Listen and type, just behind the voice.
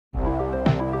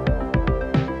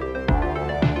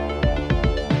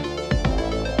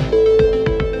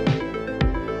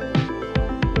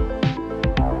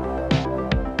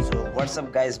What's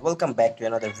up guys, welcome back to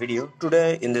another video.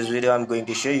 Today in this video I'm going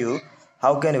to show you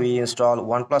how can we install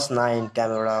OnePlus 9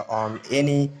 camera on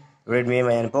any Redmi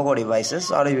and Poco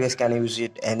devices, or you guys can use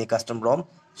it any custom ROM.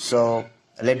 So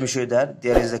let me show you that.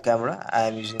 There is the camera I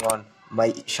am using on my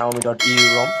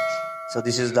Xiaomi.eu ROM. So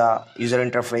this is the user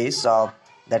interface of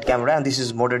that camera, and this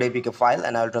is modded APK file,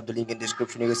 and I'll drop the link in the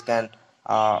description. You guys can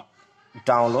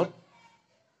download,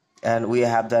 and we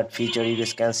have that feature you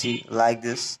guys can see like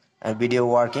this, and video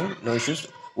working, no issues.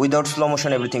 Without slow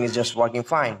motion everything is just working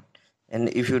fine, and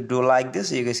if you do like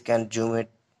this you guys can zoom it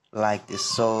like this.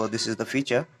 So this is the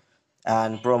feature,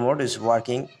 and pro mode is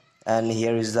working, and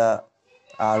here is the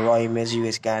raw image you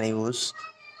guys can use,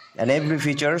 and every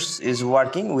features is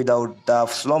working without the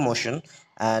slow motion.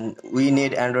 And we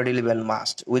need Android 11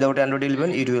 must. Without Android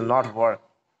 11 it will not work.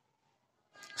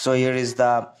 So here is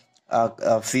the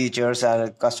features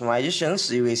and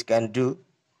customizations you guys can do,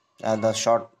 and the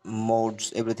short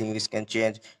modes, everything you guys can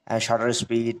change, and shutter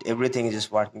speed, everything is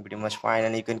just working pretty much fine,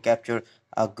 and you can capture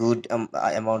a good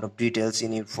amount of details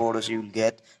in your photos you will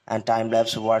get, and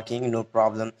time-lapse working no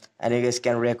problem, and you guys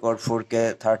can record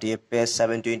 4K 30 fps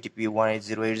 720p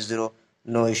 18080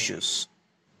 no issues.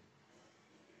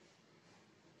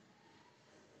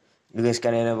 You guys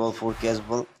can enable 4K as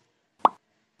well,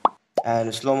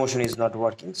 and slow motion is not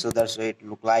working, so that's why it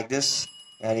look like this,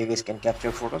 and you guys can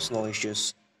capture photos no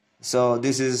issues. So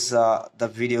this is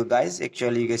the video guys.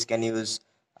 Actually you guys can use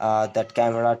that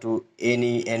camera to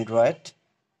any Android,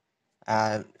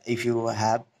 and if you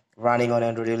have running on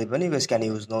Android 11 you guys can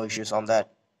use no issues on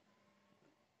that.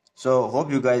 So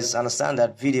hope you guys understand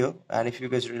that video, and if you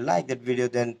guys really like that video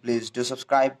then please do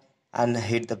subscribe and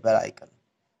hit the bell icon,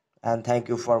 and thank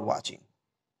you for watching.